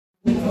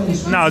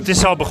Nou, het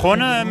is al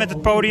begonnen met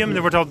het podium.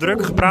 Er wordt al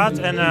druk gepraat.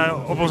 En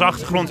op onze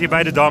achtergrond hier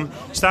bij de Dam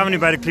staan we nu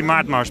bij de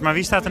Klimaatmars. Maar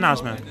wie staat er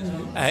naast me?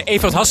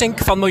 Evert Hassink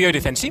van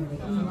Milieudefensie.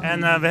 En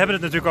we hebben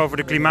het natuurlijk over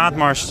de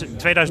Klimaatmars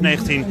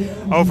 2019.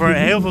 Over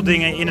heel veel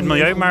dingen in het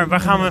milieu. Maar waar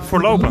gaan we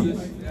voor lopen?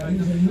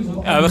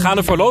 We gaan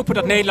ervoor lopen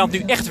dat Nederland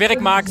nu echt werk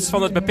maakt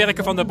van het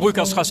beperken van de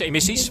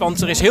broeikasgasemissies.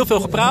 Want er is heel veel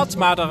gepraat,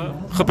 maar er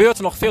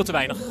gebeurt nog veel te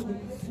weinig.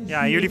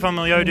 Ja, jullie van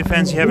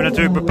Milieudefensie hebben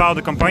natuurlijk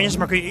bepaalde campagnes.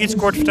 Maar kun je iets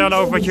kort vertellen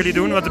over wat jullie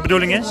doen, wat de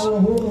bedoeling is?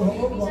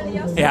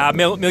 Ja,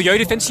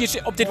 Milieudefensie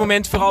is op dit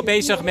moment vooral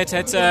bezig met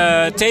het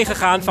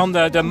tegengaan van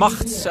de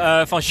macht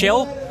van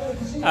Shell.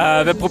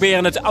 We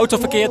proberen het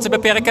autoverkeer te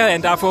beperken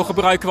en daarvoor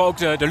gebruiken we ook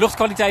de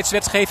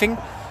luchtkwaliteitswetgeving.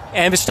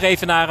 En we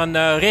streven naar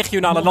een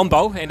regionale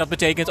landbouw. En dat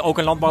betekent ook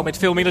een landbouw met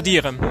veel minder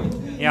dieren.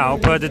 Ja,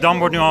 op de Dam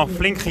wordt nu al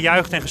flink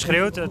gejuicht en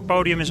geschreeuwd. Het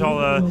podium is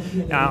al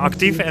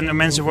actief en de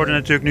mensen worden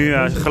natuurlijk nu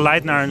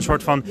geleid naar een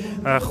soort van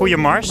goede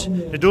mars.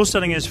 De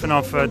doelstelling is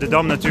vanaf de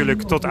Dam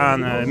natuurlijk tot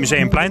aan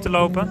Museumplein te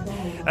lopen.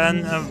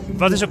 En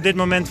wat is op dit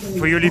moment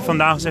voor jullie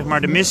vandaag zeg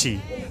maar de missie?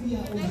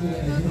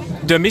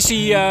 De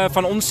missie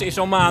van ons is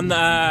om aan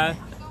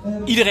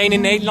iedereen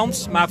in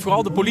Nederland, maar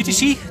vooral de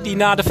politici die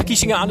na de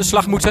verkiezingen aan de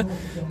slag moeten,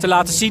 te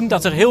laten zien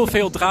dat er heel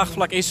veel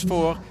draagvlak is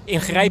voor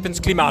ingrijpend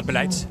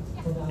klimaatbeleid.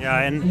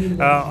 Ja, en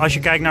als je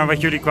kijkt naar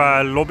wat jullie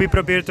qua lobby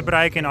proberen te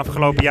bereiken, in de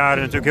afgelopen jaren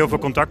natuurlijk heel veel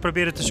contact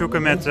proberen te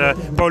zoeken met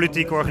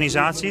politieke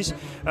organisaties.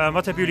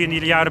 Wat hebben jullie in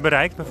die jaren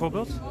bereikt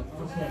bijvoorbeeld?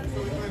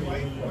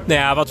 Nou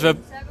ja, wat we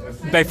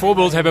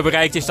bijvoorbeeld hebben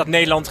bereikt is dat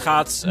Nederland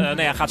gaat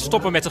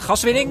stoppen met de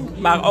gaswinning,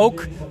 maar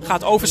ook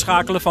gaat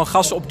overschakelen van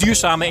gas op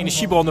duurzame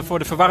energiebronnen voor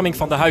de verwarming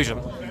van de huizen.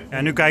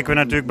 Ja, nu kijken we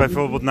natuurlijk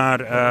bijvoorbeeld naar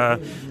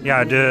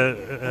de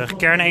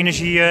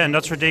kernenergie en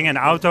dat soort dingen en de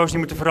auto's die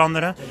moeten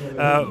veranderen.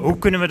 Hoe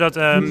kunnen we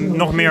dat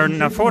nog meer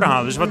naar voren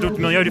halen? Dus wat doet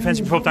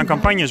Milieudefensie bijvoorbeeld aan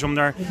campagnes om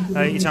daar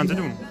iets aan te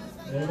doen?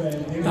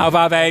 Nou,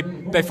 waar wij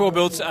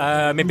bijvoorbeeld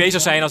mee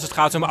bezig zijn als het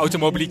gaat om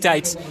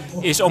automobiliteit,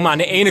 is om aan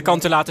de ene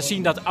kant te laten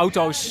zien dat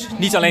auto's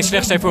niet alleen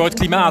slecht zijn voor het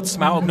klimaat,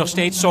 maar ook nog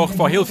steeds zorgen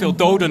voor heel veel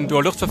doden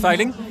door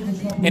luchtvervuiling.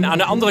 En aan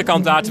de andere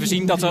kant laten we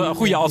zien dat er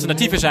goede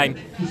alternatieven zijn.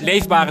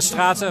 Leefbare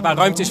straten, waar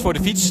ruimte is voor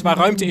de fiets, waar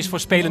ruimte is voor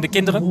spelende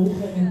kinderen.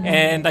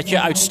 En dat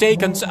je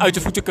uitstekend uit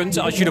de voeten kunt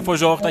als je ervoor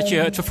zorgt dat je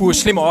het vervoer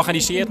slimmer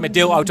organiseert met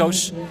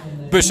deelauto's,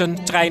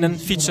 bussen, treinen,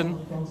 fietsen.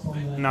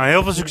 Nou,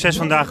 heel veel succes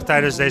vandaag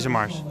tijdens deze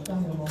mars.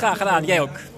 Graag gedaan, jij ook.